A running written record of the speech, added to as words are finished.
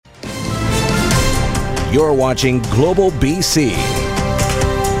You're watching Global BC.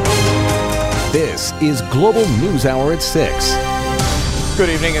 This is Global News Hour at 6. Good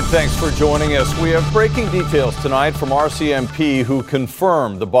evening and thanks for joining us. We have breaking details tonight from RCMP who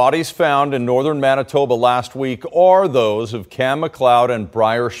confirmed the bodies found in northern Manitoba last week are those of Cam McLeod and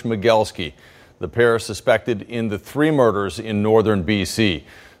Briar Schmigelski, the pair suspected in the 3 murders in northern BC.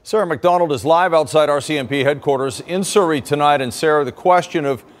 Sarah McDonald is live outside RCMP headquarters in Surrey tonight. And Sarah, the question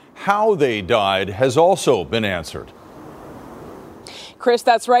of how they died has also been answered. Chris,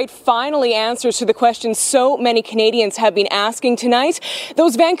 that's right. Finally, answers to the question so many Canadians have been asking tonight.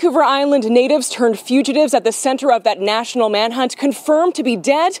 Those Vancouver Island natives turned fugitives at the center of that national manhunt confirmed to be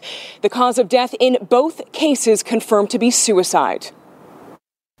dead. The cause of death in both cases confirmed to be suicide.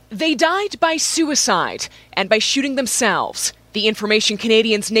 They died by suicide and by shooting themselves. The information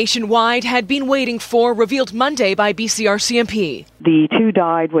Canadians nationwide had been waiting for, revealed Monday by BCRCMP. The 2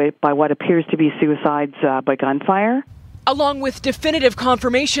 died by what appears to be suicides by gunfire. Along with definitive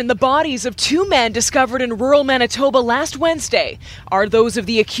confirmation, the bodies of 2 men discovered in rural Manitoba last Wednesday are those of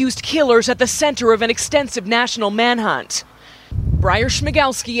the accused killers at the center of an extensive national manhunt. Briar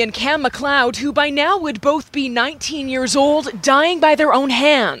Schmigelski and Cam McLeod, who by now would both be 19 years old, dying by their own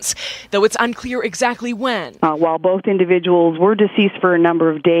hands, though it's unclear exactly when. While both individuals were deceased for a number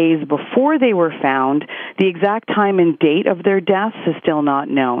of days before they were found, the exact time and date of their deaths is still not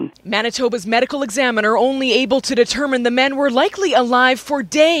known. Manitoba's medical examiner only able to determine the men were likely alive for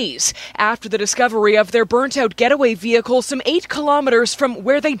days after the discovery of their burnt-out getaway vehicle some 8 kilometers from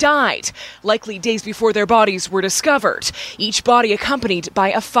where they died, likely days before their bodies were discovered. Each body accompanied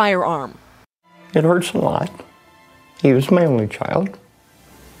by a firearm. It hurts a lot. He was my only child.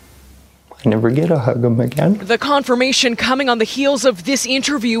 I never get to hug him again. The confirmation coming on the heels of this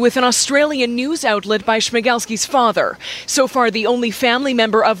interview with an Australian news outlet by Schmigelski's father. So far, the only family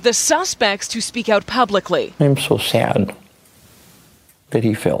member of the suspects to speak out publicly. I'm so sad that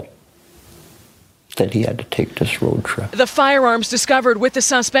he felt that he had to take this road trip. The firearms discovered with the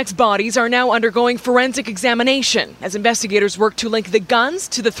suspects' bodies are now undergoing forensic examination as investigators work to link the guns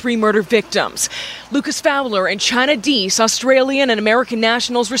to the 3 murder victims. Lucas Fowler and China Deese, Australian and American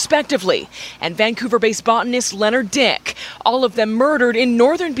nationals respectively, and Vancouver-based botanist Leonard Dick, all of them murdered in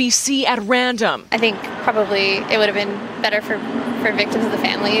northern BC at random. I think probably it would have been better for victims of the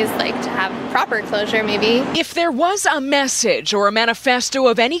families, like to have proper closure maybe. If there was a message or a manifesto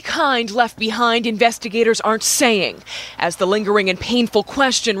of any kind left behind, investigators aren't saying, as the lingering and painful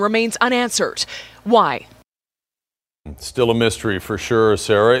question remains unanswered. Why? Still a mystery for sure,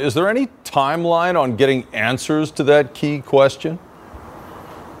 Sarah. Is there any timeline on getting answers to that key question?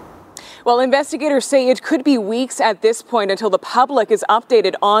 Well, investigators say it could be weeks at this point until the public is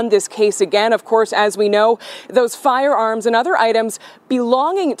updated on this case again. Of course, as we know, those firearms and other items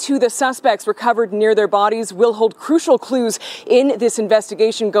belonging to the suspects recovered near their bodies will hold crucial clues in this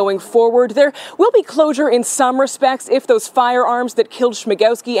investigation going forward. There will be closure in some respects if those firearms that killed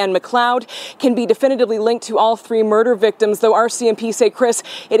Schmigelski and McLeod can be definitively linked to all 3 murder victims, though RCMP say, Chris,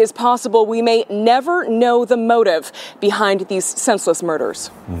 it is possible we may never know the motive behind these senseless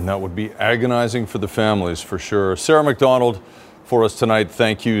murders. That would be agonizing for the families, for sure. Sarah McDonald for us tonight.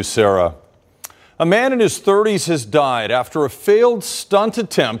 Thank you, Sarah. A man in his 30s has died after a failed stunt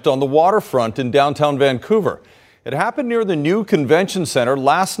attempt on the waterfront in downtown Vancouver. It happened near the new convention center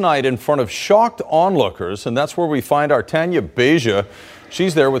last night in front of shocked onlookers, and that's where we find our Tanya Beja.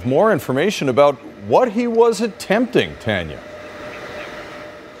 She's there with more information about what he was attempting. Tanya.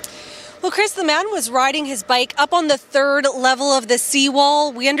 Well, Chris, the man was riding his bike up on the 3rd level of the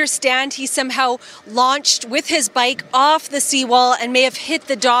seawall. We understand he somehow launched with his bike off the seawall and may have hit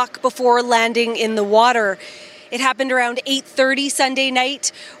the dock before landing in the water. It happened around 8:30 Sunday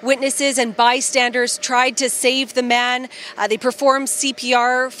night. Witnesses and bystanders tried to save the man. They performed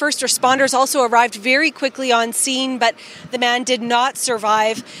CPR. First responders also arrived very quickly on scene, but the man did not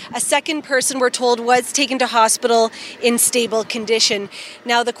survive. A second person, we're told, was taken to hospital in stable condition.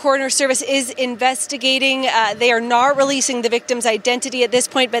 Now, the coroner service is investigating. They are not releasing the victim's identity at this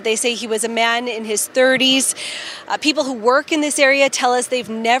point, but they say he was a man in his 30s. People who work in this area tell us they've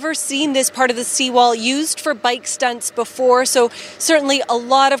never seen this part of the seawall used for bike stunts before, so certainly a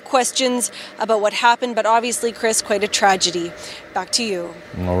lot of questions about what happened, but obviously, Chris, quite a tragedy. Back to you.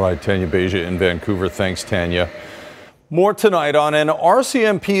 All right, Tanya Beja in Vancouver. Thanks, Tanya. More tonight on an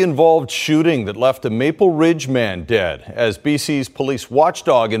RCMP-involved shooting that left a Maple Ridge man dead. As BC's police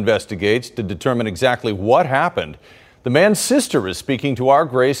watchdog investigates to determine exactly what happened, the man's sister is speaking to our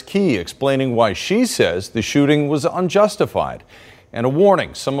Grace Key, explaining why she says the shooting was unjustified. And a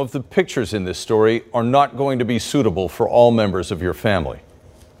warning, some of the pictures in this story are not going to be suitable for all members of your family.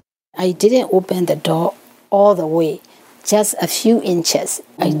 I didn't open the door all the way, just a few inches.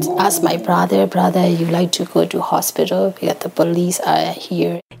 I asked my brother, you like to go to hospital because the police are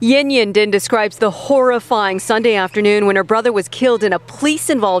here. Yin Yin Din describes the horrifying Sunday afternoon when her brother was killed in a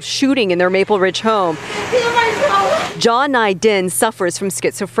police-involved shooting in their Maple Ridge home. John Nai Din suffers from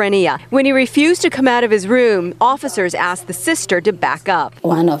schizophrenia. When he refused to come out of his room, officers asked the sister to back up.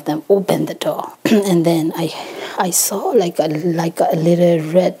 One of them opened the door, and then I saw like a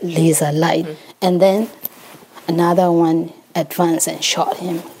little red laser light, and then another one advanced and shot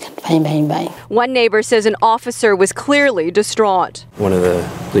him. Bang, bang, bang. One neighbor says an officer was clearly distraught. One of the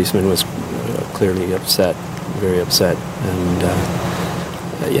policemen was clearly upset, very upset, and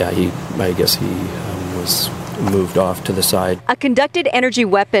I guess he was moved off to the side. A conducted energy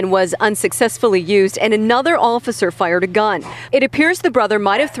weapon was unsuccessfully used and another officer fired a gun. It appears the brother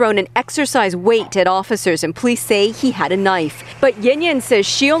might have thrown an exercise weight at officers and police say he had a knife. But Yin Yin says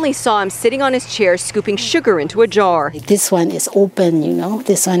she only saw him sitting on his chair scooping sugar into a jar. This one is open,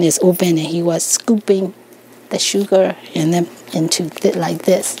 this one is open, and he was scooping the sugar and then into it like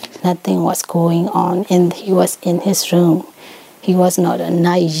this. Nothing was going on, and he was in his room. He was not a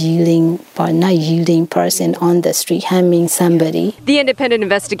knife-yielding person on the street harming somebody. The Independent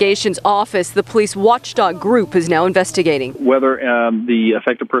Investigations Office, the police watchdog group, is now investigating. Whether the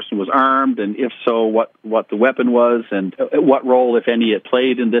affected person was armed, and if so, what the weapon was, and what role, if any, it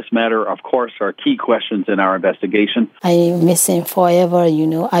played in this matter, of course, are key questions in our investigation. I miss him forever,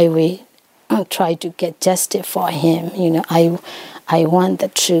 I will try to get justice for him. I want the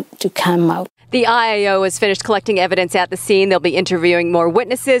truth to come out. The IAO has finished collecting evidence at the scene. They'll be interviewing more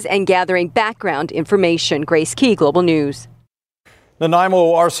witnesses and gathering background information. Grace Key, Global News.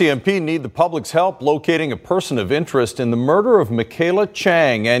 Nanaimo RCMP need the public's help locating a person of interest in the murder of Michaela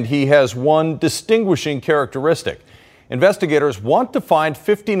Chang, and he has one distinguishing characteristic. Investigators want to find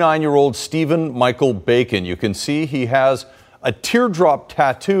 59-year-old Stephen Michael Bacon. You can see he has a teardrop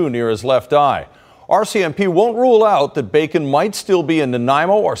tattoo near his left eye. RCMP won't rule out that Bacon might still be in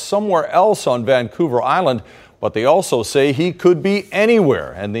Nanaimo or somewhere else on Vancouver Island, but they also say he could be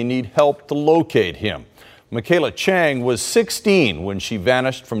anywhere and they need help to locate him. Michaela Chang was 16 when she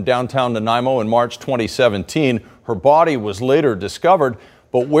vanished from downtown Nanaimo in March 2017. Her body was later discovered,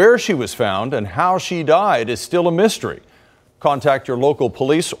 but where she was found and how she died is still a mystery. Contact your local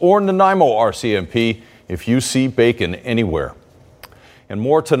police or Nanaimo RCMP if you see Bacon anywhere. And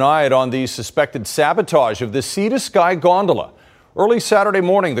more tonight on the suspected sabotage of the Sea to Sky gondola. Early Saturday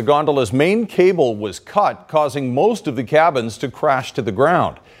morning, the gondola's main cable was cut, causing most of the cabins to crash to the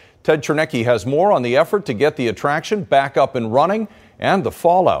ground. Ted Chernecki has more on the effort to get the attraction back up and running and the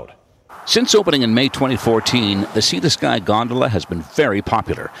fallout. Since opening in May 2014, the Sea to Sky gondola has been very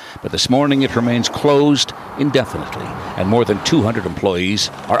popular. But this morning it remains closed indefinitely, and more than 200 employees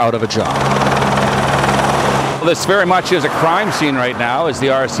are out of a job. Well, this very much is a crime scene right now as the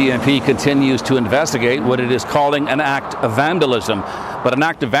RCMP continues to investigate what it is calling an act of vandalism. But an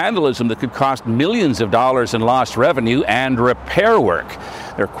act of vandalism that could cost millions of dollars in lost revenue and repair work.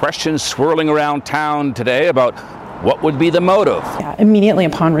 There are questions swirling around town today about what would be the motive. Yeah, immediately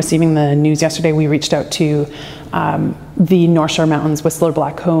upon receiving the news yesterday, we reached out to the North Shore Mountains, Whistler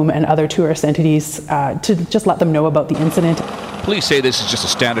Blackcomb, and other tourist entities to just let them know about the incident. Police say this is just a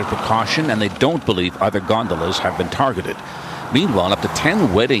standard precaution and they don't believe other gondolas have been targeted. Meanwhile, up to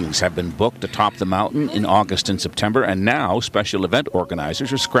 10 weddings have been booked atop the mountain in August and September, and now special event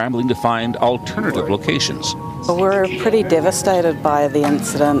organizers are scrambling to find alternative locations. We're pretty devastated by the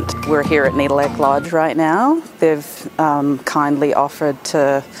incident. We're here at Needle Lake Lodge right now. They've kindly offered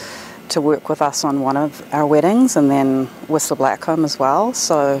to work with us on one of our weddings, and then Whistler Blackcomb as well,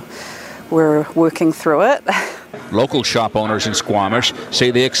 so we're working through it. Local shop owners in Squamish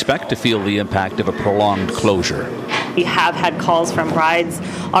say they expect to feel the impact of a prolonged closure. We have had calls from brides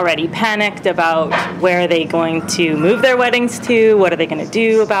already panicked about where are they going to move their weddings to, what are they going to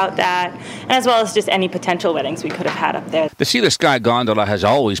do about that, and as well as just any potential weddings we could have had up there. The Sea to Sky gondola has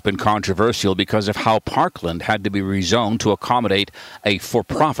always been controversial because of how Parkland had to be rezoned to accommodate a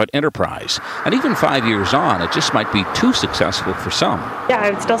for-profit enterprise. And even 5 years on, it just might be too successful for some. Yeah, I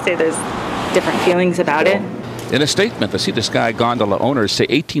would still say there's different feelings about it. In a statement, the Sea to Sky gondola owners say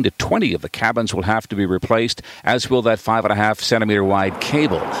 18 to 20 of the cabins will have to be replaced, as will that 5.5 centimeter wide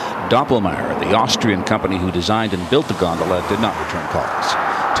cable. Doppelmayr, the Austrian company who designed and built the gondola, did not return calls.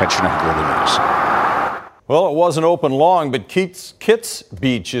 Ted Chernecki, Global News. Well, it wasn't open long, but Kitts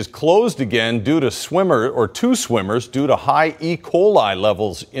Beach is closed again due to two swimmers due to high E. coli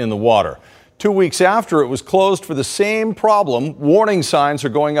levels in the water. 2 weeks after it was closed for the same problem, warning signs are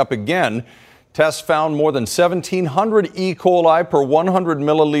going up again. Tests found more than 1,700 E. coli per 100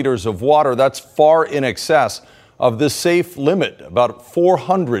 milliliters of water. That's far in excess of the safe limit, about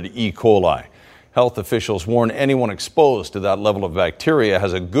 400 E. coli. Health officials warn anyone exposed to that level of bacteria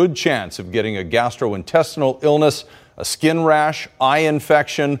has a good chance of getting a gastrointestinal illness, a skin rash, eye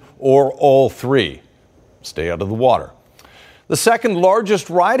infection, or all three. Stay out of the water. The second largest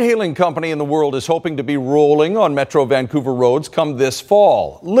ride-hailing company in the world is hoping to be rolling on Metro Vancouver roads come this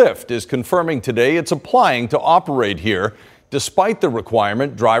fall. Lyft is confirming today it's applying to operate here, despite the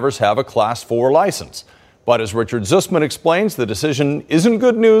requirement drivers have a Class 4 license. But as Richard Zussman explains, the decision isn't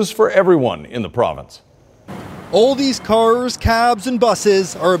good news for everyone in the province. All these cars, cabs and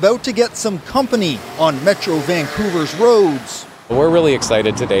buses are about to get some company on Metro Vancouver's roads. We're really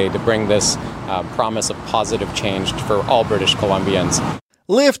excited today to bring this promise of positive change for all British Columbians.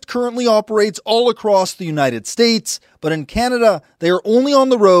 Lyft currently operates all across the United States, but in Canada, they are only on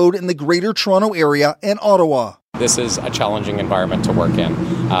the road in the Greater Toronto Area and Ottawa. This is a challenging environment to work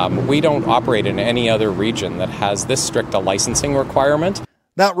in. We don't operate in any other region that has this strict a licensing requirement.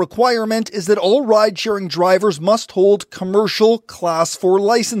 That requirement is that all ride-sharing drivers must hold commercial Class 4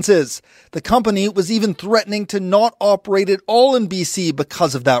 licenses. The company was even threatening to not operate at all in BC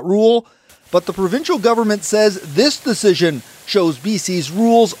because of that rule. But the provincial government says this decision shows BC's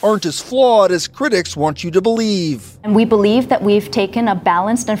rules aren't as flawed as critics want you to believe. And we believe that we've taken a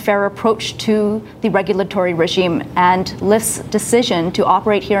balanced and fair approach to the regulatory regime, and Lyft's decision to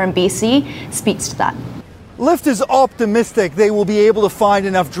operate here in BC speaks to that. Lyft is optimistic they will be able to find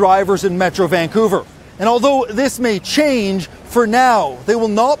enough drivers in Metro Vancouver. And although this may change, for now, they will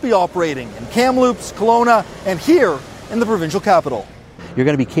not be operating in Kamloops, Kelowna, and here in the provincial capital. You're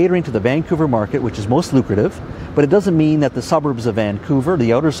going to be catering to the Vancouver market, which is most lucrative, but it doesn't mean that the suburbs of Vancouver,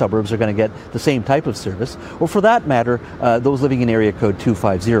 the outer suburbs, are going to get the same type of service, or for that matter, those living in area code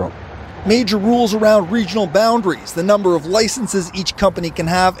 250. Major rules around regional boundaries, the number of licenses each company can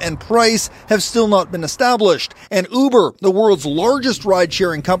have, and price have still not been established. And Uber, the world's largest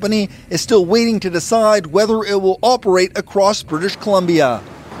ride-sharing company, is still waiting to decide whether it will operate across British Columbia.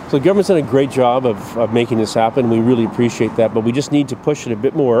 So the government's done a great job of making this happen. We really appreciate that, but we just need to push it a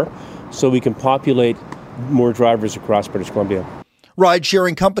bit more so we can populate more drivers across British Columbia.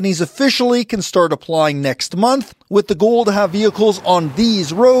 Ride-sharing companies officially can start applying next month, with the goal to have vehicles on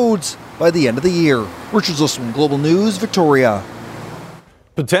these roads by the end of the year. Richard Zussman, Global News, Victoria.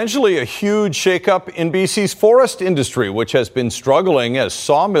 Potentially a huge shakeup in BC's forest industry, which has been struggling as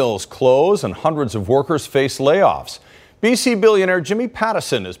sawmills close and hundreds of workers face layoffs. BC billionaire Jimmy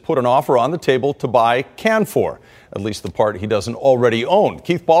Pattison has put an offer on the table to buy Canfor, at least the part he doesn't already own.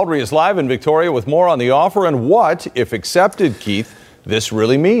 Keith Baldry is live in Victoria with more on the offer and what, if accepted, Keith, this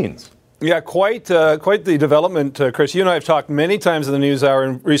really means. Yeah, quite the development, Chris. You and I have talked many times in the News Hour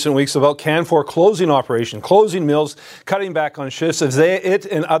in recent weeks about Canfor closing operation, closing mills, cutting back on shifts as it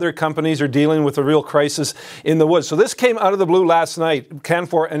and other companies are dealing with a real crisis in the woods. So this came out of the blue last night,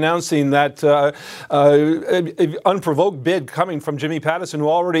 Canfor announcing that an unprovoked bid coming from Jimmy Pattison, who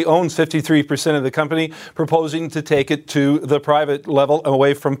already owns 53% of the company, proposing to take it to the private level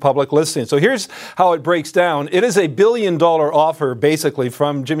away from public listing. So here's how it breaks down. It is a $1 billion offer, basically,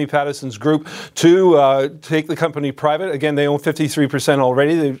 from Jimmy Pattison's group to take the company private. Again, they own 53%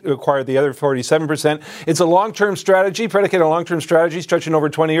 already. They acquired the other 47%. It's a long-term strategy, predicated on a long-term strategy stretching over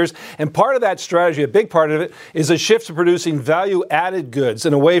 20 years. And part of that strategy, a big part of it, is a shift to producing value-added goods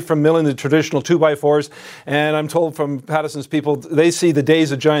and away from milling the traditional 2x4s. And I'm told from Pattison's people, they see the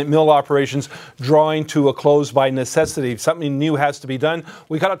days of giant mill operations drawing to a close by necessity. Something new has to be done.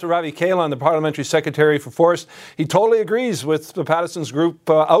 We got up to Ravi Kahlon, the Parliamentary Secretary for Forest. He totally agrees with the Pattison's group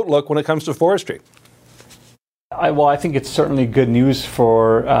outlook when it comes to forestry. I think it's certainly good news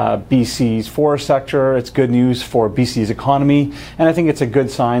for BC's forest sector. It's good news for BC's economy. And I think it's a good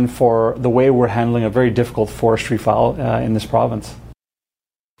sign for the way we're handling a very difficult forestry file in this province.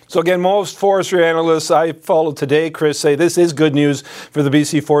 So again, most forestry analysts I followed today, Chris, say this is good news for the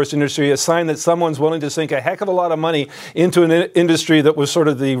BC forest industry, a sign that someone's willing to sink a heck of a lot of money into an industry that was sort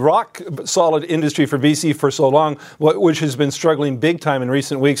of the rock-solid industry for BC for so long, which has been struggling big time in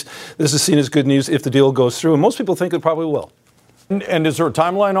recent weeks. This is seen as good news if the deal goes through, and most people think it probably will. And is there a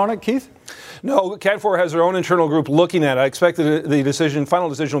timeline on it, Keith? No, Canfor has their own internal group looking at it. I expect that the final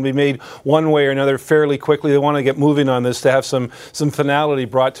decision will be made one way or another fairly quickly. They want to get moving on this to have some finality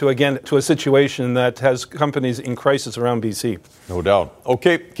brought to a situation that has companies in crisis around BC. No doubt.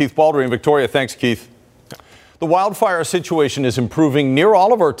 Okay, Keith Baldry in Victoria. Thanks, Keith. The wildfire situation is improving near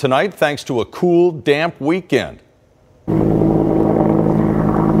Oliver tonight thanks to a cool, damp weekend.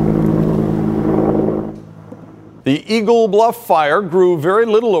 The Eagle Bluff fire grew very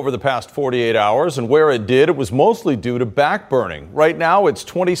little over the past 48 hours, and where it did, it was mostly due to backburning. Right now, it's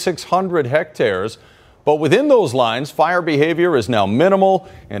 2,600 hectares, but within those lines, fire behavior is now minimal,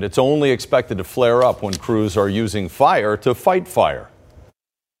 and it's only expected to flare up when crews are using fire to fight fire.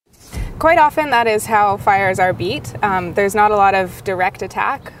 Quite often, that is how fires are beat. There's not a lot of direct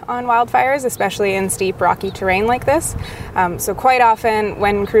attack on wildfires, especially in steep, rocky terrain like this. So quite often,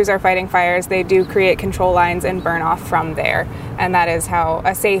 when crews are fighting fires, they do create control lines and burn off from there. And that is how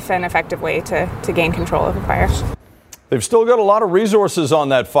a safe and effective way to gain control of a fire. They've still got a lot of resources on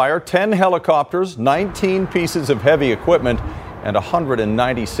that fire, 10 helicopters, 19 pieces of heavy equipment, and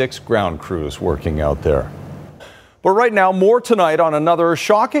 196 ground crews working out there. But right now, more tonight on another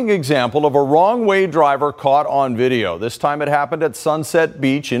shocking example of a wrong-way driver caught on video. This time it happened at Sunset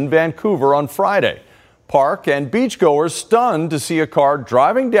Beach in Vancouver on Friday. Park and beachgoers stunned to see a car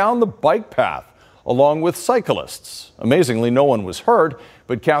driving down the bike path along with cyclists. Amazingly, no one was hurt,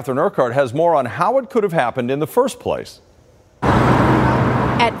 but Catherine Urquhart has more on how it could have happened in the first place.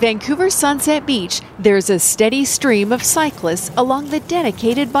 At Vancouver Sunset Beach, there's a steady stream of cyclists along the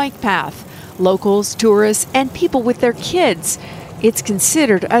dedicated bike path. Locals, tourists, and people with their kids. It's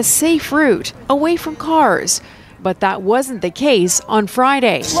considered a safe route away from cars. But that wasn't the case on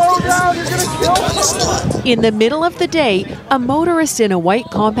Friday. Slow down, you're gonna kill me. In the middle of the day, a motorist in a white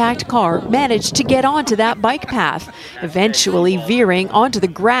compact car managed to get onto that bike path, eventually veering onto the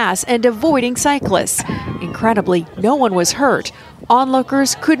grass and avoiding cyclists. Incredibly, no one was hurt.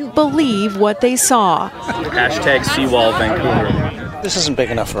 Onlookers couldn't believe what they saw. Hashtag Seawall Vancouver. This isn't big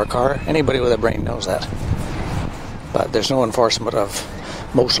enough for a car. Anybody with a brain knows that. But there's no enforcement of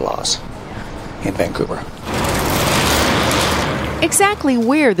most laws in Vancouver. Exactly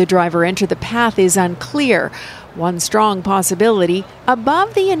where the driver entered the path is unclear. One strong possibility,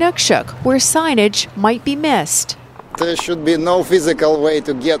 above the Inukshuk, where signage might be missed. There should be no physical way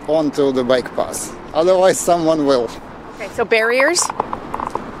to get onto the bike path. Otherwise, someone will. Okay, so barriers?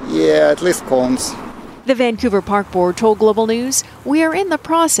 Yeah, at least cones. The Vancouver Park Board told Global News, "We are in the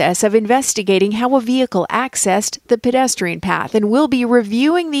process of investigating how a vehicle accessed the pedestrian path and will be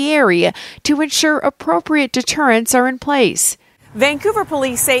reviewing the area to ensure appropriate deterrents are in place." Vancouver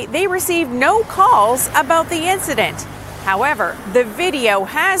police say they received no calls about the incident. However, the video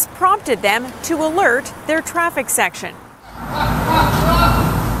has prompted them to alert their traffic section.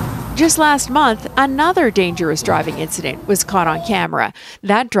 Just last month, another dangerous driving incident was caught on camera.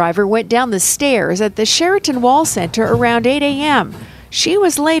 That driver went down the stairs at the Sheraton Wall Center around 8 a.m. She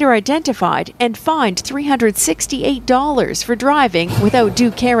was later identified and fined $368 for driving without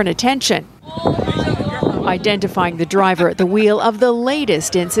due care and attention. Identifying the driver at the wheel of the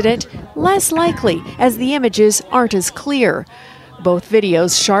latest incident, less likely as the images aren't as clear. Both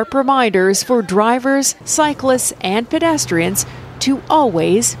videos sharp reminders for drivers, cyclists, and pedestrians to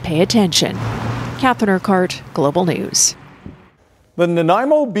always pay attention. Catherine Urquhart, Global News. The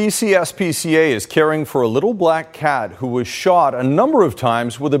Nanaimo BC SPCA is caring for a little black cat who was shot a number of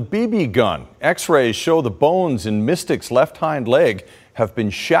times with a BB gun. X-rays show the bones in Mystic's left hind leg have been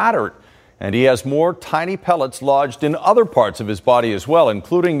shattered, and he has more tiny pellets lodged in other parts of his body as well,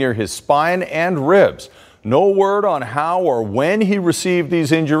 including near his spine and ribs. No word on how or when he received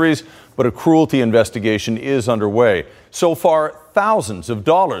these injuries, but a cruelty investigation is underway. So far, thousands of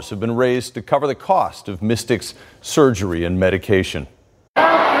dollars have been raised to cover the cost of Mystic's surgery and medication.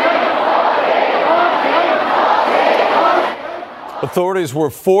 Authorities were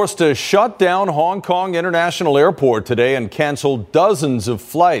forced to shut down Hong Kong International Airport today and cancel dozens of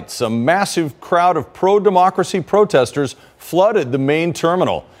flights. A massive crowd of pro-democracy protesters flooded the main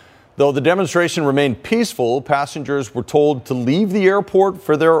terminal. Though the demonstration remained peaceful, passengers were told to leave the airport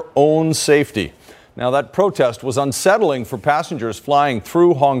for their own safety. Now, that protest was unsettling for passengers flying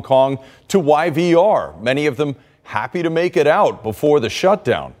through Hong Kong to YVR, many of them happy to make it out before the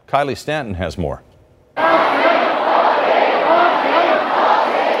shutdown. Kylie Stanton has more.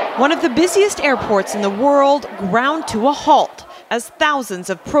 One of the busiest airports in the world ground to a halt as thousands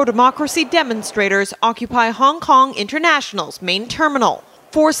of pro-democracy demonstrators occupy Hong Kong International's main terminal,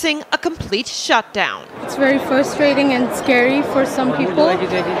 forcing a complete shutdown. It's very frustrating and scary for some people.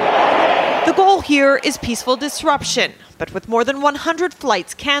 The goal here is peaceful disruption, but with more than 100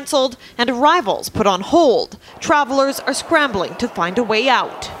 flights canceled and arrivals put on hold, travelers are scrambling to find a way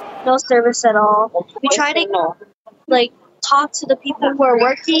out. No service at all. We try to talk to the people who are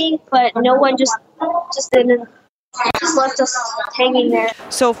working, but no one just left us hanging there.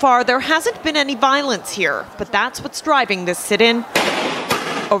 So far, there hasn't been any violence here, but that's what's driving this sit-in.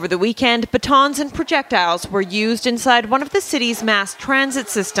 Over the weekend, batons and projectiles were used inside one of the city's mass transit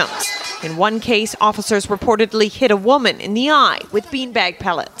systems. In one case, officers reportedly hit a woman in the eye with beanbag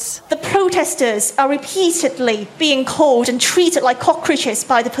pellets. The protesters are repeatedly being called and treated like cockroaches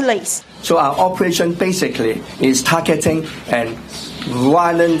by the police. So our operation basically is targeting and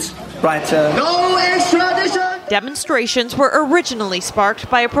violent writer. No extradition! Demonstrations were originally sparked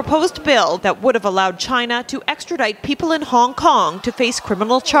by a proposed bill that would have allowed China to extradite people in Hong Kong to face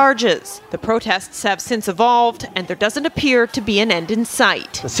criminal charges. The protests have since evolved, and there doesn't appear to be an end in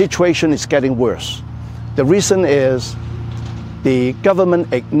sight. The situation is getting worse. The reason is the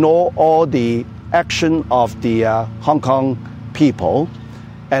government ignore all the action of the Hong Kong people,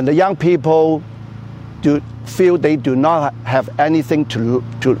 and the young people feel they do not have anything to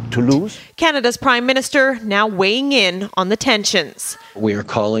lose. Canada's Prime Minister now weighing in on the tensions. We are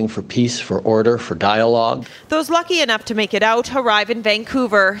calling for peace, for order, for dialogue. Those lucky enough to make it out arrive in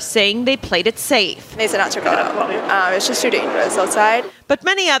Vancouver, saying they played it safe. It's just too dangerous outside. But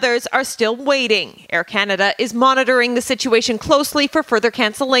many others are still waiting. Air Canada is monitoring the situation closely for further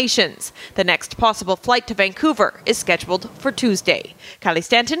cancellations. The next possible flight to Vancouver is scheduled for Tuesday. Kylie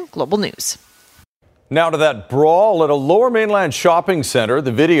Stanton, Global News. Now to that brawl at a Lower Mainland shopping center.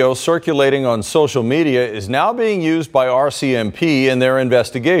 The video circulating on social media is now being used by RCMP in their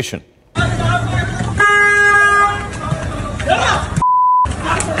investigation.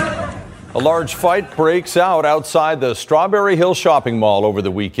 A large fight breaks out outside the Strawberry Hill Shopping Mall over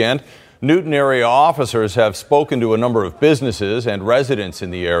the weekend. Newton area officers have spoken to a number of businesses and residents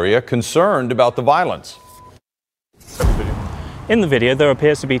in the area concerned about the violence. In the video, there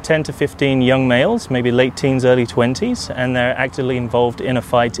appears to be 10 to 15 young males, maybe late teens, early 20s, and they're actively involved in a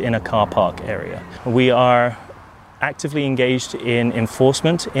fight in a car park area. We are actively engaged in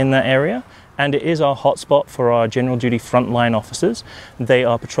enforcement in that area, and it is our hotspot for our general duty frontline officers. They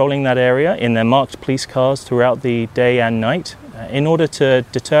are patrolling that area in their marked police cars throughout the day and night in order to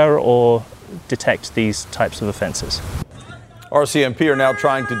deter or detect these types of offences. RCMP are now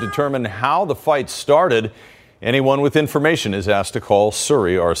trying to determine how the fight started. Anyone with information is asked to call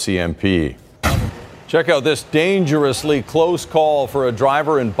Surrey RCMP. Check out this dangerously close call for a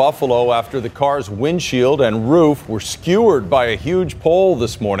driver in Buffalo after the car's windshield and roof were skewered by a huge pole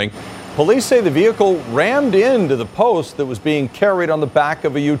this morning. Police say the vehicle rammed into the post that was being carried on the back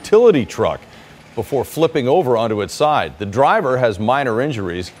of a utility truck before flipping over onto its side. The driver has minor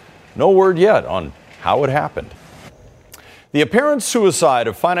injuries. No word yet on how it happened. The apparent suicide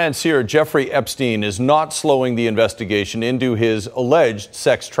of financier Jeffrey Epstein is not slowing the investigation into his alleged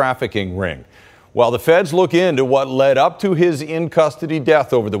sex trafficking ring. While the feds look into what led up to his in-custody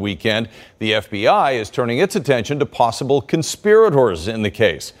death over the weekend, the FBI is turning its attention to possible conspirators in the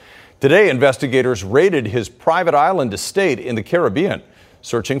case. Today, investigators raided his private island estate in the Caribbean,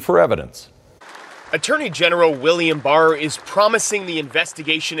 searching for evidence. Attorney General William Barr is promising the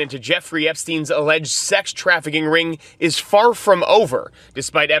investigation into Jeffrey Epstein's alleged sex trafficking ring is far from over,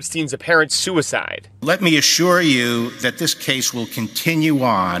 despite Epstein's apparent suicide. Let me assure you that this case will continue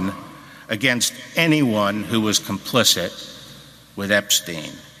on against anyone who was complicit with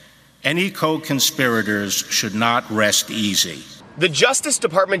Epstein. Any co-conspirators should not rest easy. The Justice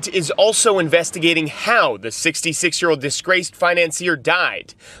Department is also investigating how the 66-year-old disgraced financier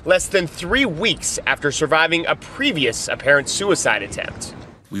died, less than 3 weeks after surviving a previous apparent suicide attempt.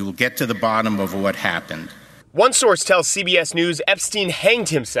 We will get to the bottom of what happened. One source tells CBS News Epstein hanged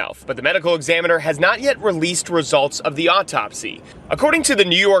himself, but the medical examiner has not yet released results of the autopsy. According to the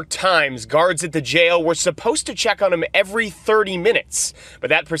New York Times, guards at the jail were supposed to check on him every 30 minutes, but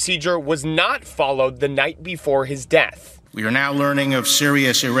that procedure was not followed the night before his death. We are now learning of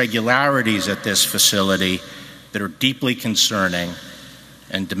serious irregularities at this facility that are deeply concerning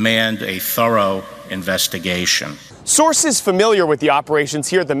and demand a thorough investigation. Sources familiar with the operations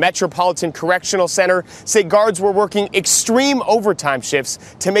here at the Metropolitan Correctional Center say guards were working extreme overtime shifts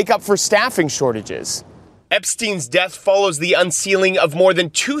to make up for staffing shortages. Epstein's death follows the unsealing of more than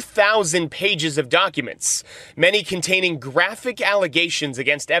 2,000 pages of documents, many containing graphic allegations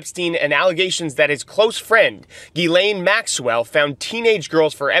against Epstein and allegations that his close friend, Ghislaine Maxwell, found teenage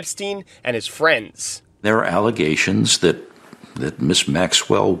girls for Epstein and his friends. There are allegations that Miss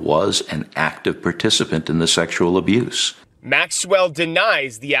Maxwell was an active participant in the sexual abuse. Maxwell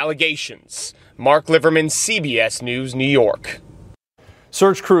denies the allegations. Mark Liverman, CBS News, New York.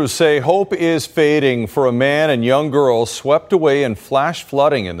 Search crews say hope is fading for a man and young girl swept away in flash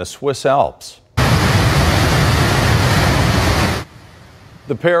flooding in the Swiss Alps.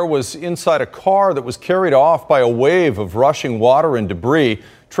 The pair was inside a car that was carried off by a wave of rushing water and debris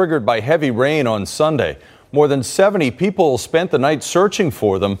triggered by heavy rain on Sunday. More than 70 people spent the night searching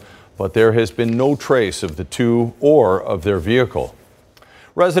for them, but there has been no trace of the two or of their vehicle.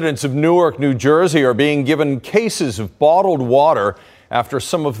 Residents of Newark, New Jersey are being given cases of bottled water after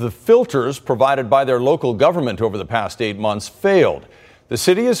some of the filters provided by their local government over the past 8 months failed. The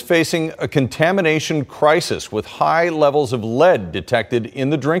city is facing a contamination crisis with high levels of lead detected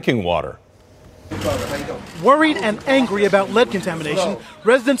in the drinking water. Worried and angry about lead contamination,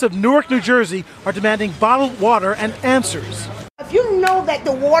 residents of Newark, New Jersey are demanding bottled water and answers. If you know that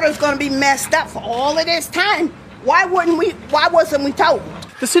the water is going to be messed up for all of this time, why wasn't we told?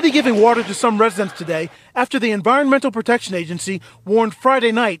 The city giving water to some residents today after the Environmental Protection Agency warned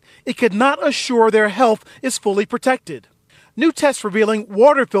Friday night it could not assure their health is fully protected. New tests revealing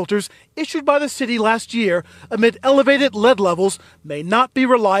water filters issued by the city last year amid elevated lead levels may not be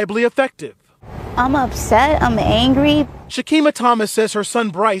reliably effective. I'm upset. I'm angry. Shakima Thomas says her son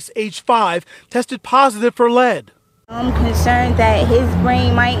Bryce, age 5, tested positive for lead. I'm concerned that his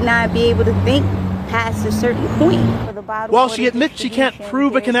brain might not be able to think past a certain point. While she admits she can't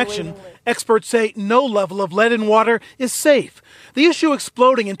prove a connection, experts say no level of lead in water is safe. The issue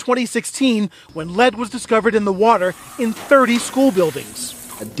exploding in 2016 when lead was discovered in the water in 30 school buildings.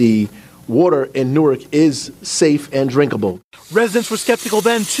 The water in Newark is safe and drinkable. Residents were skeptical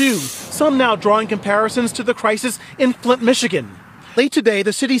then, too, some now drawing comparisons to the crisis in Flint, Michigan. Late today,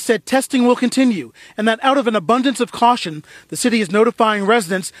 the city said testing will continue and that out of an abundance of caution, the city is notifying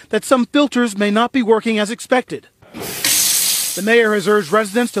residents that some filters may not be working as expected. The mayor has urged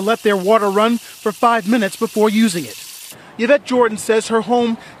residents to let their water run for 5 minutes before using it. Yvette Jordan says her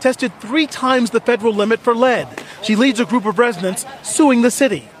home tested 3 times the federal limit for lead. She leads a group of residents suing the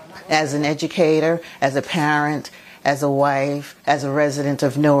city. As an educator, as a parent, as a wife, as a resident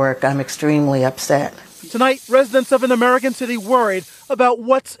of Newark, I'm extremely upset. Tonight, residents of an American city worried about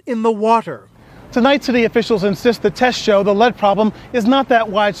what's in the water. Tonight, city officials insist the tests show the lead problem is not that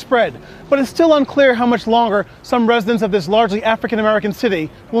widespread, but it's still unclear how much longer some residents of this largely African-American city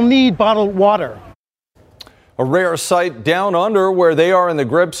will need bottled water. A rare sight down under where they are in the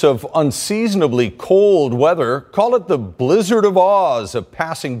grips of unseasonably cold weather. Call it the Blizzard of Oz. A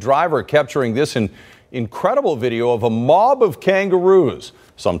passing driver capturing this incredible video of a mob of kangaroos,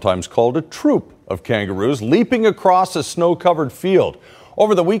 sometimes called a troop of kangaroos, leaping across a snow-covered field.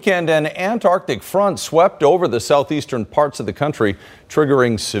 Over the weekend, an Antarctic front swept over the southeastern parts of the country,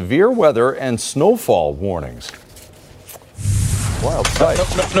 triggering severe weather and snowfall warnings. Wild sight.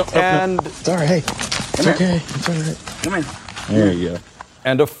 No. Sorry, hey. It's okay. It's all right. Come in. There you go.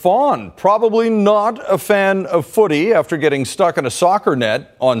 And a fawn, probably not a fan of footy after getting stuck in a soccer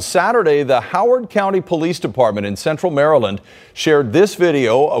net. On Saturday, the Howard County Police Department in Central Maryland shared this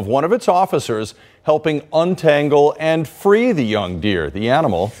video of one of its officers helping untangle and free the young deer. The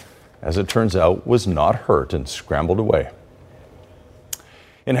animal, as it turns out, was not hurt and scrambled away.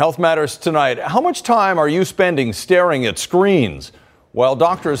 In Health Matters tonight, how much time are you spending staring at screens? While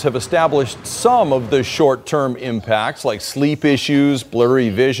doctors have established some of the short-term impacts like sleep issues, blurry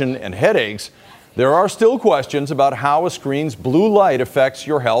vision, and headaches, there are still questions about how a screen's blue light affects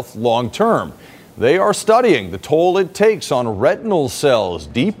your health long-term. They are studying the toll it takes on retinal cells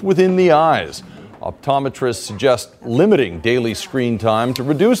deep within the eyes. Optometrists suggest limiting daily screen time to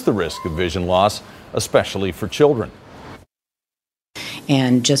reduce the risk of vision loss, especially for children.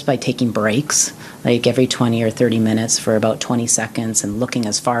 And just by taking breaks, like every 20 or 30 minutes for about 20 seconds and looking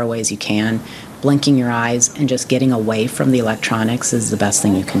as far away as you can, blinking your eyes and just getting away from the electronics is the best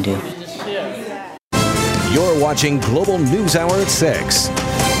thing you can do. You're watching Global News Hour at 6.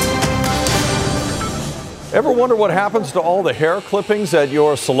 Ever wonder what happens to all the hair clippings at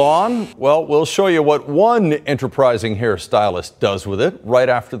your salon? Well, we'll show you what one enterprising hairstylist does with it right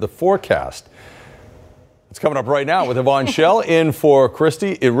after the forecast. It's coming up right now with Yvonne Shell in for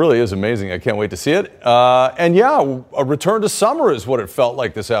Christy. It really is amazing. I can't wait to see it. And yeah, a return to summer is what it felt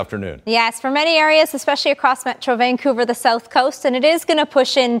like this afternoon. Yes, for many areas, especially across Metro Vancouver, the South Coast, and it is going to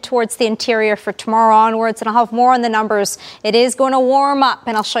push in towards the interior for tomorrow onwards, and I'll have more on the numbers. It is going to warm up,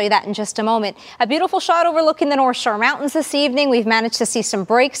 and I'll show you that in just a moment. A beautiful shot overlooking the North Shore Mountains this evening. We've managed to see some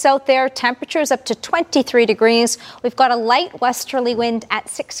breaks out there. Temperatures up to 23 degrees. We've got a light westerly wind at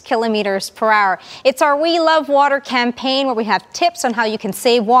 6 kilometers per hour. It's our We Love Water campaign where we have tips on how you can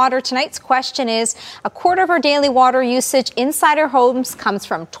save water. Tonight's question is, a quarter of our daily water usage inside our homes comes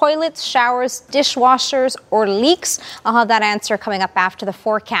from toilets, showers, dishwashers, or leaks. I'll have that answer coming up after the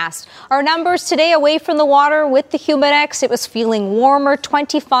forecast. Our numbers today away from the water with the Humidex. It was feeling warmer,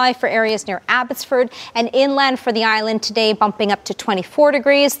 25 for areas near Abbotsford, and inland for the island today bumping up to 24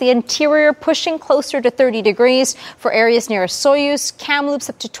 degrees. The interior pushing closer to 30 degrees for areas near Soyuz, Kamloops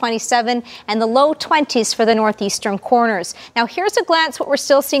up to 27, and the low 20s least for the northeastern corners. Now, here's a glance what we're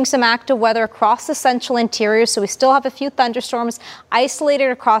still seeing some active weather across the central interior. So we still have a few thunderstorms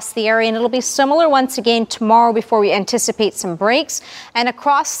isolated across the area, and it'll be similar once again tomorrow before we anticipate some breaks. And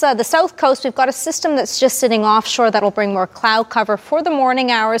across the south coast, we've got a system that's just sitting offshore that'll bring more cloud cover for the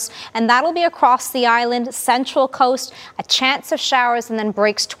morning hours, and that'll be across the island, central coast, a chance of showers and then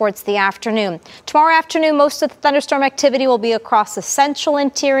breaks towards the afternoon. Tomorrow afternoon, most of the thunderstorm activity will be across the central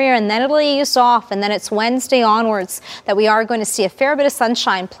interior, and then it'll ease off, and then it's Wednesday onwards that we are going to see a fair bit of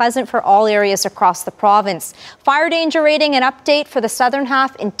sunshine, pleasant for all areas across the province. Fire danger rating and update for the southern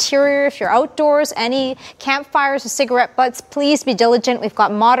half interior. If you're outdoors, any campfires or cigarette butts, please be diligent. We've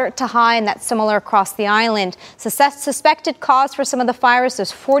got moderate to high, and that's similar across the island. Suspected cause for some of the fires,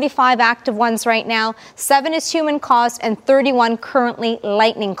 there's 45 active ones right now, 7 is human caused, and 31 currently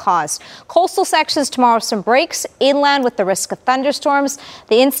lightning caused. Coastal sections tomorrow, some breaks. Inland with the risk of thunderstorms.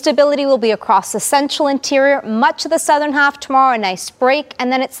 The instability will be across the central interior. Much of the southern half tomorrow, a nice break,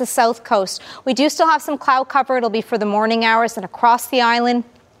 and then it's the south coast. We do still have some cloud cover. It'll be for the morning hours, and across the island,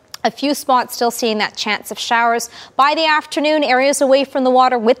 a few spots still seeing that chance of showers. By the afternoon, areas away from the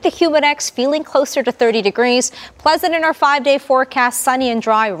water with the Humidex feeling closer to 30 degrees. Pleasant in our 5-day forecast, sunny and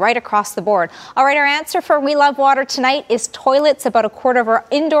dry right across the board. All right, our answer for We Love Water tonight is toilets. About a quarter of our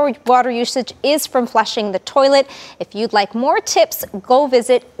indoor water usage is from flushing the toilet. If you'd like more tips, go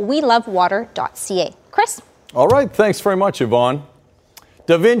visit welovewater.ca. Chris? All right, thanks very much, Yvonne.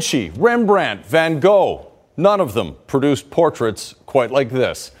 Da Vinci, Rembrandt, Van Gogh, none of them produced portraits quite like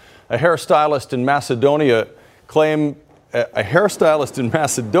this. A hairstylist in Macedonia's claim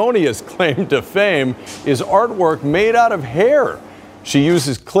to fame is artwork made out of hair. She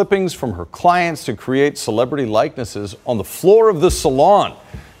uses clippings from her clients to create celebrity likenesses on the floor of the salon.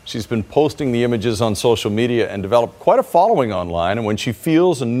 She's been posting the images on social media and developed quite a following online. And when she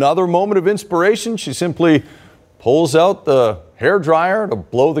feels another moment of inspiration, she simply pulls out the hairdryer to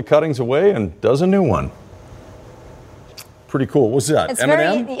blow the cuttings away and does a new one. Pretty cool. What's that?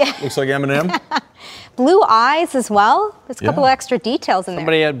 Eminem? Looks like Eminem. Blue eyes as well. There's a couple of extra details in there.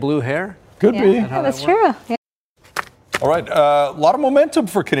 Somebody had blue hair? Could be. Yeah, that's true. Yeah. All right. A lot of momentum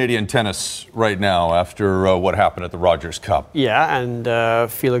for Canadian tennis right now after what happened at the Rogers Cup. Yeah, and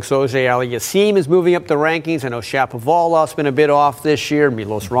Felix Auger-Aliassime is moving up the rankings. I know Shapovalov's been a bit off this year.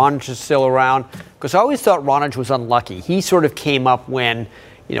 Milos Raonic is still around. Because I always thought Raonic was unlucky. He sort of came up when,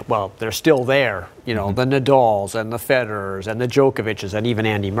 they're still there. The Nadals and the Federers and the Djokovic's and even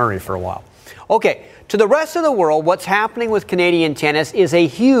Andy Murray for a while. Okay, to the rest of the world, what's happening with Canadian tennis is a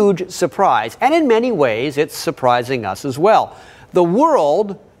huge surprise. And in many ways, it's surprising us as well. The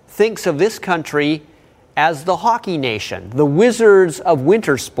world thinks of this country as the hockey nation, the wizards of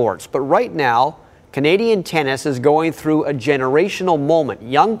winter sports. But right now, Canadian tennis is going through a generational moment.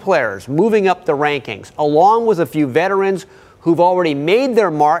 Young players moving up the rankings, along with a few veterans who've already made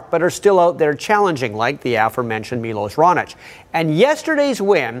their mark but are still out there challenging, like the aforementioned Milos Raonic. And yesterday's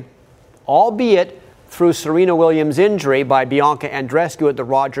win, albeit through Serena Williams' injury by Bianca Andreescu at the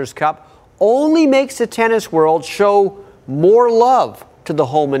Rogers Cup, only makes the tennis world show more love to the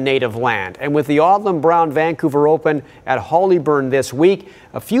home and native land. And with the Odlum Brown Vancouver Open at Hollyburn this week,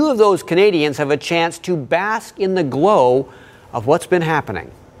 a few of those Canadians have a chance to bask in the glow of what's been happening.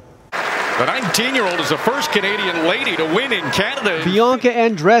 The 19-year-old is the first Canadian lady to win in Canada. Bianca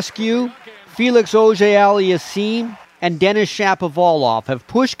Andreescu, Felix Auger-Aliassime, and Denis Shapovalov have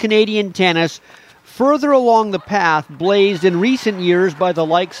pushed Canadian tennis further along the path blazed in recent years by the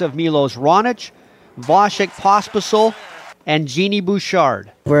likes of Milos Raonic, Vasek Pospisil, and Jeannie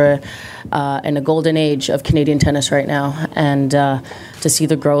Bouchard. We're in a golden age of Canadian tennis right now, and to see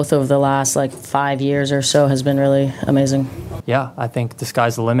the growth over the last 5 years or so has been really amazing. Yeah, I think the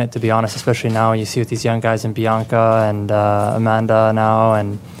sky's the limit, to be honest, especially now you see with these young guys in Bianca and Amanda now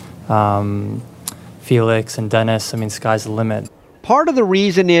and Felix and Dennis. I mean, sky's the limit. Part of the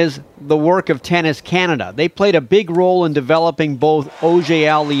reason is the work of Tennis Canada. They played a big role in developing both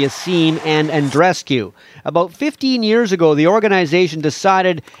Auger-Aliassime and Andreescu. About 15 years ago, the organization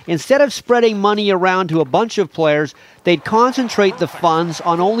decided instead of spreading money around to a bunch of players, they'd concentrate the funds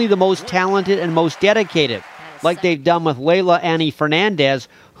on only the most talented and most dedicated, like they've done with Leila Annie Fernandez,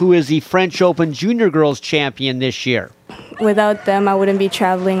 who is the French Open Junior Girls champion this year. Without them, I wouldn't be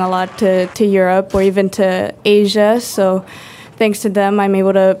traveling a lot to Europe or even to Asia, so thanks to them, I'm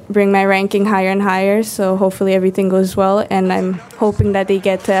able to bring my ranking higher and higher, so hopefully everything goes well, and I'm hoping that they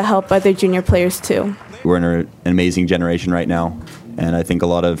get to help other junior players too. We're in an amazing generation right now, and I think a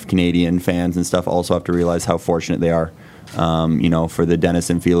lot of Canadian fans and stuff also have to realize how fortunate they are. For the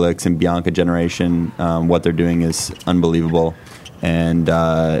Dennis and Felix and Bianca generation, what they're doing is unbelievable. And,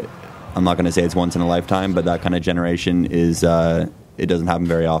 I'm not going to say it's once in a lifetime, but that kind of generation is it doesn't happen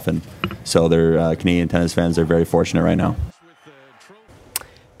very often. So they're Canadian tennis fans are very fortunate right now.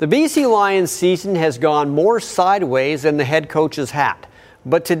 The BC Lions season has gone more sideways than the head coach's hat.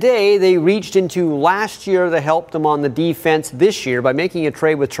 But today they reached into last year that helped them on the defense this year by making a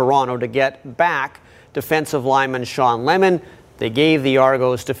trade with Toronto to get back defensive lineman Sean Lemon. They gave the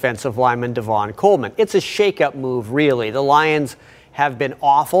Argos defensive lineman Devon Coleman. It's a shake-up move, really. The Lions have been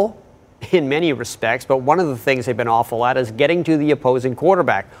awful in many respects, but one of the things they've been awful at is getting to the opposing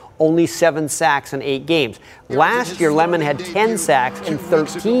quarterback. Only 7 sacks in 8 games. Last year, Lemon had 10 sacks in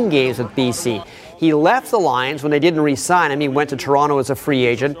 13 games with BC. He left the Lions when they didn't re-sign him. He went to Toronto as a free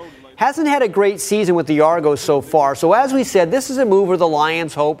agent. Hasn't had a great season with the Argos so far. So as we said, this is a move where the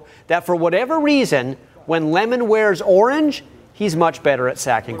Lions hope that for whatever reason, when Lemon wears orange, he's much better at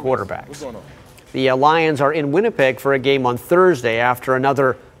sacking quarterbacks. The Lions are in Winnipeg for a game on Thursday after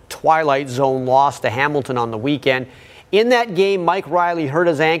another Twilight Zone loss to Hamilton on the weekend. In that game, Mike Riley hurt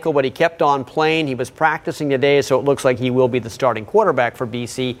his ankle, but he kept on playing. He was practicing today, so it looks like he will be the starting quarterback for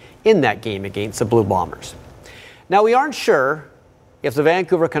BC in that game against the Blue Bombers. Now, we aren't sure if the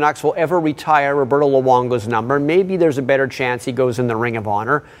Vancouver Canucks will ever retire Roberto Luongo's number. Maybe there's a better chance he goes in the Ring of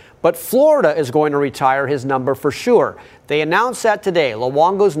Honor. But Florida is going to retire his number for sure. They announced that today.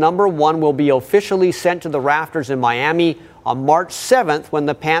 Luongo's number 1 will be officially sent to the rafters in Miami on March 7th when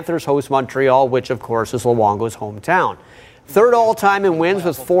the Panthers host Montreal, which of course is Luongo's hometown. Third all-time in wins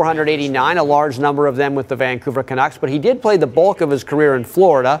with 489, a large number of them with the Vancouver Canucks, but he did play the bulk of his career in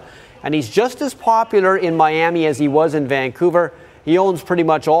Florida, and he's just as popular in Miami as he was in Vancouver. He owns pretty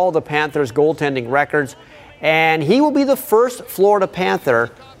much all the Panthers' goaltending records, and he will be the first Florida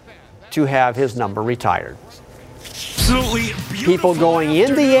Panther to have his number retired. People going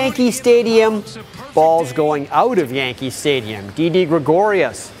into Yankee Stadium, balls going out of Yankee Stadium. Didi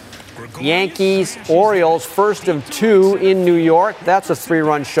Gregorius, Yankees, Orioles, first of 2 in New York. That's a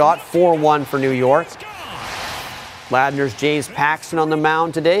 3-run shot, 4-1 for New York. Ladner's James Paxton on the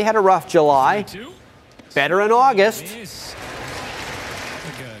mound today. Had a rough July. Better in August.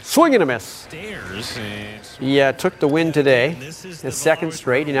 Swing and a miss. He took the win today. His second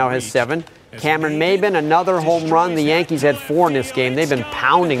straight. He now has 7. Cameron Maybin, another home run. The Yankees had 4 in this game. They've been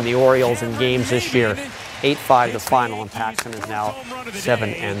pounding the Orioles in games this year. 8-5 the final, and Paxton is now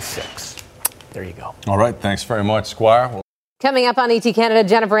 7-6. There you go. All right. Thanks very much, Squire. Coming up on ET Canada,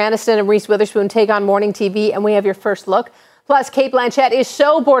 Jennifer Aniston and Reese Witherspoon take on morning TV, and we have your first look. Plus, Cate Blanchett is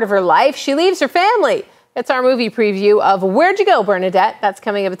so bored of her life, she leaves her family. It's our movie preview of Where'd You Go, Bernadette? That's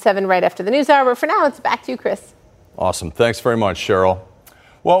coming up at 7 right after the news hour. But for now, it's back to you, Chris. Awesome. Thanks very much, Cheryl.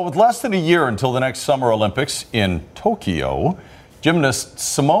 Well, with less than a year until the next Summer Olympics in Tokyo, gymnast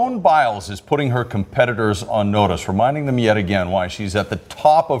Simone Biles is putting her competitors on notice, reminding them yet again why she's at the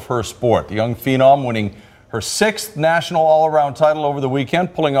top of her sport. The young phenom winning her 6th national all-around title over the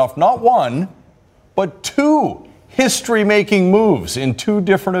weekend, pulling off not 1, but 2 history-making moves in 2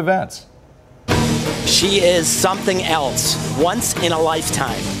 different events. She is something else, once in a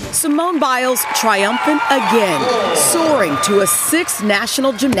lifetime. Simone Biles triumphant again, soaring to a 6th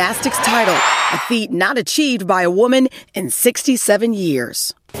national gymnastics title, a feat not achieved by a woman in 67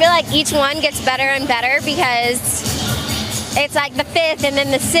 years. I feel like each one gets better and better because it's like the 5th and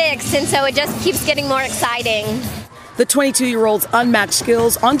then the 6th, and so it just keeps getting more exciting. The 22-year-old's unmatched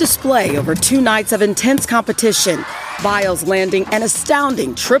skills on display over 2 nights of intense competition. Biles landing an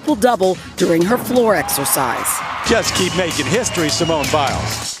astounding triple-double during her floor exercise. Just keep making history, Simone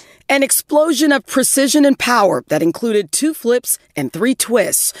Biles. An explosion of precision and power that included 2 flips and 3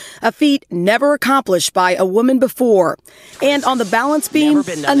 twists, a feat never accomplished by a woman before. And on the balance beam,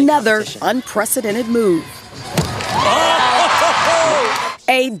 another unprecedented move.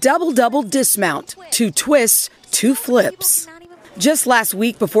 A double-double dismount, 2 twists, 2 flips. Just last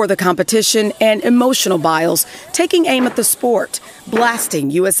week before the competition, an emotional Biles taking aim at the sport, blasting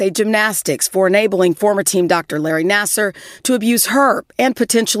USA Gymnastics for enabling former team Dr. Larry Nassar to abuse her and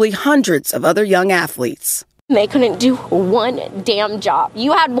potentially hundreds of other young athletes. They couldn't do one damn job.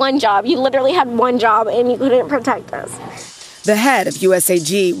 You had one job. You literally had one job, and you couldn't protect us. The head of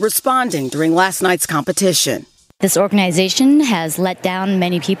USAG responding during last night's competition. This organization has let down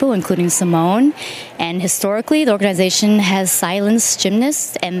many people, including Simone, and historically the organization has silenced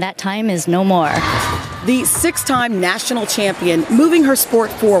gymnasts, and that time is no more. The 6-time national champion moving her sport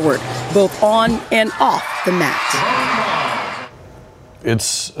forward, both on and off the mat.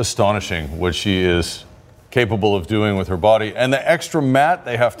 It's astonishing what she is capable of doing with her body, and the extra mat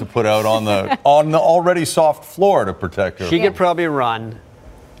they have to put out on the already soft floor to protect her. She could probably run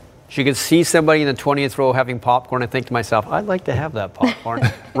You could see somebody in the 20th row having popcorn and think to myself, I'd like to have that popcorn.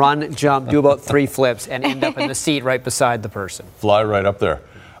 Run, jump, do about 3 flips, and end up in the seat right beside the person. Fly right up there.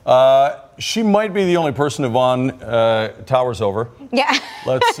 She might be the only person Yvonne towers over. Yeah.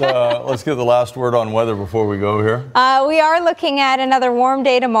 Let's get the last word on weather before we go here. We are looking at another warm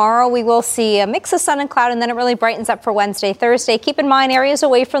day tomorrow. We will see a mix of sun and cloud, and then it really brightens up for Wednesday, Thursday. Keep in mind, areas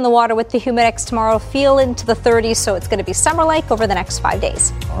away from the water with the humidex tomorrow feel into the 30s, so it's going to be summer-like over the next 5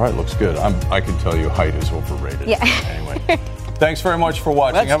 days. All right, looks good. I can tell you height is overrated. Yeah. Anyway, thanks very much for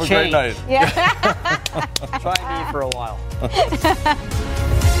watching. Have a great night. Yeah. Try me for a while.